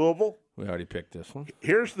against Louisville. We already picked this one.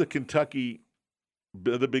 Here's the Kentucky,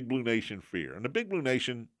 the Big Blue Nation fear. And the Big Blue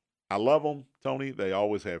Nation, I love them, Tony. They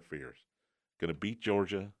always have fears. Going to beat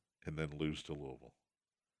Georgia and then lose to Louisville.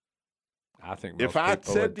 I think if I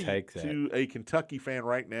said to to a Kentucky fan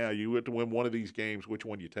right now, you had to win one of these games, which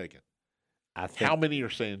one you taking? I think how many are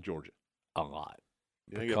saying Georgia? A lot.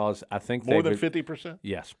 Because I think more than 50%?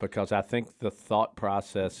 Yes, because I think the thought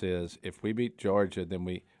process is if we beat Georgia, then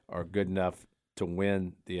we are good enough to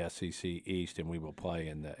win the SEC East, and we will play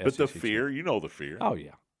in the SEC. But the fear, you know the fear. Oh,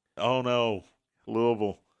 yeah. Oh, no.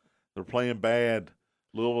 Louisville, they're playing bad.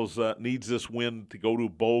 Louisville needs this win to go to a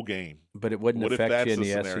bowl game. But it wouldn't affect you in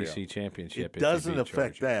the SEC championship. It doesn't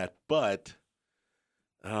affect that, but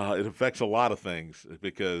it affects a lot of things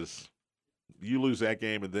because you lose that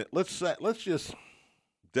game, and then let's just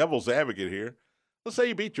devil's advocate here. Let's say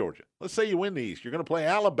you beat Georgia. Let's say you win the East. You're going to play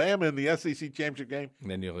Alabama in the SEC championship game,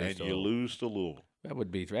 And then you lose to Louisville. That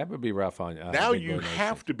would be rough on you. Now you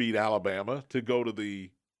have to beat Alabama to go to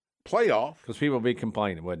the playoff. Because people would be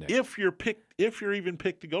complaining, wouldn't they? If you're even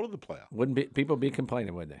picked to go to the playoff. People be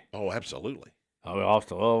complaining, wouldn't they? Oh, absolutely. Oh, we lost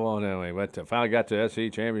to Louisville, and then we finally got to the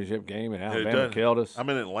SEC championship game, and Alabama killed us. I'm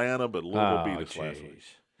in Atlanta, but Louisville beat us last jeez. week.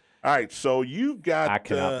 All right, so you've got I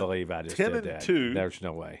cannot believe I just 10 did and that. 2. There's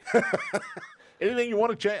no way. Anything you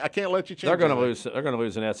want to change? I can't let you change. They're going to lose. They're going to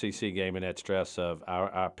lose an SEC game in that stress of.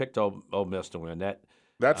 I picked Ole Miss to win that.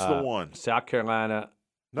 That's the one. South Carolina.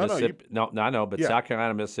 No, I know, but Yeah. South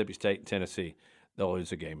Carolina, Mississippi State, and Tennessee, they'll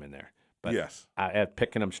lose a game in there. But yes. I had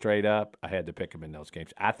picking them straight up. I had to pick them in those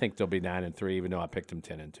games. I think they'll be 9-3, even though I picked them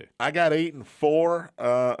 10-2. I got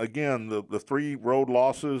 8-4. Again, the 3 road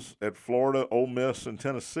losses at Florida, Ole Miss, and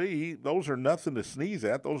Tennessee, those are nothing to sneeze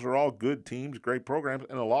at. Those are all good teams, great programs,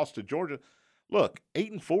 and a loss to Georgia. Look,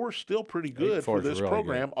 8-4 is still pretty good for this really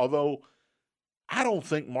program, good. although I don't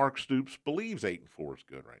think Mark Stoops believes 8-4 is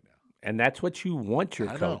good right now. And that's what you want your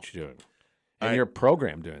I know. coach doing and your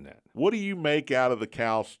program doing that. What do you make out of the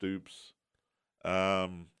Cal Stoops? I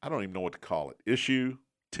don't even know what to call it. Issue,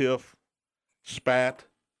 tiff, spat.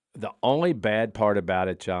 The only bad part about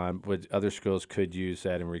it, John, was other schools could use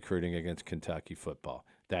that in recruiting against Kentucky football.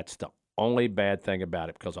 That's the only bad thing about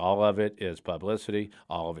it, because all of it is publicity.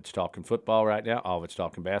 All of it's talking football right now. All of it's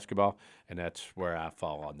talking basketball, and that's where I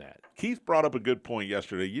fall on that. Keith brought up a good point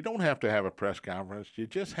yesterday. You don't have to have a press conference. You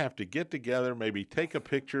just have to get together, maybe take a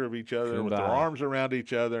picture of each other with their arms around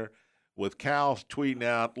each other, with Cal tweeting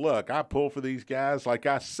out, look, I pull for these guys. Like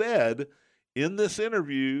I said in this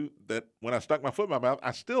interview, that when I stuck my foot in my mouth,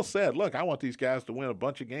 I still said, look, I want these guys to win a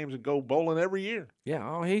bunch of games and go bowling every year.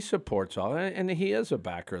 Yeah, he supports all, and he is a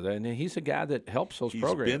backer, and he's a guy that helps those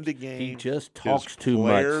programs. He's been to games. He just talks too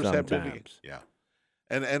much sometimes. Yeah.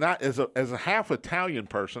 And as a half Italian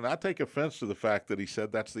person, I take offense to the fact that he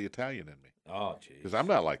said that's the Italian in me. Oh, geez. Because I'm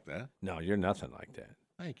not like that. No, you're nothing like that.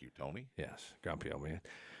 Thank you, Tony. Yes, grumpy old man.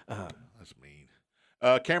 That's mean.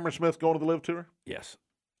 Cameron Smith going to the Live Tour? Yes.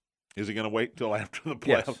 Is he going to wait until after the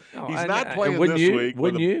Yes. playoffs? No, He's not playing wouldn't this you? week.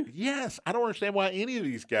 Wouldn't you? Yes. I don't understand why any of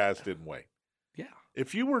these guys didn't wait. Yeah.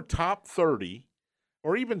 If you were top 30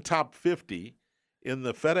 or even top 50 in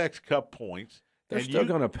the FedEx Cup points, They're still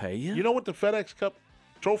going to pay you. You know what the FedEx Cup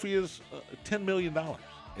trophy is? $10 million.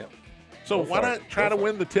 Yep. So why not try to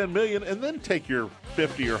win the $10 million and then take your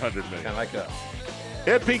 $50 or $100 million? Kind of like us.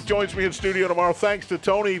 Ed Peak joins me in studio tomorrow. Thanks to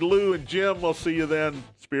Tony, Lou, and Jim. We'll see you then.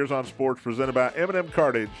 Spears on Sports presented by M&M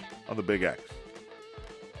Cartage on the Big X.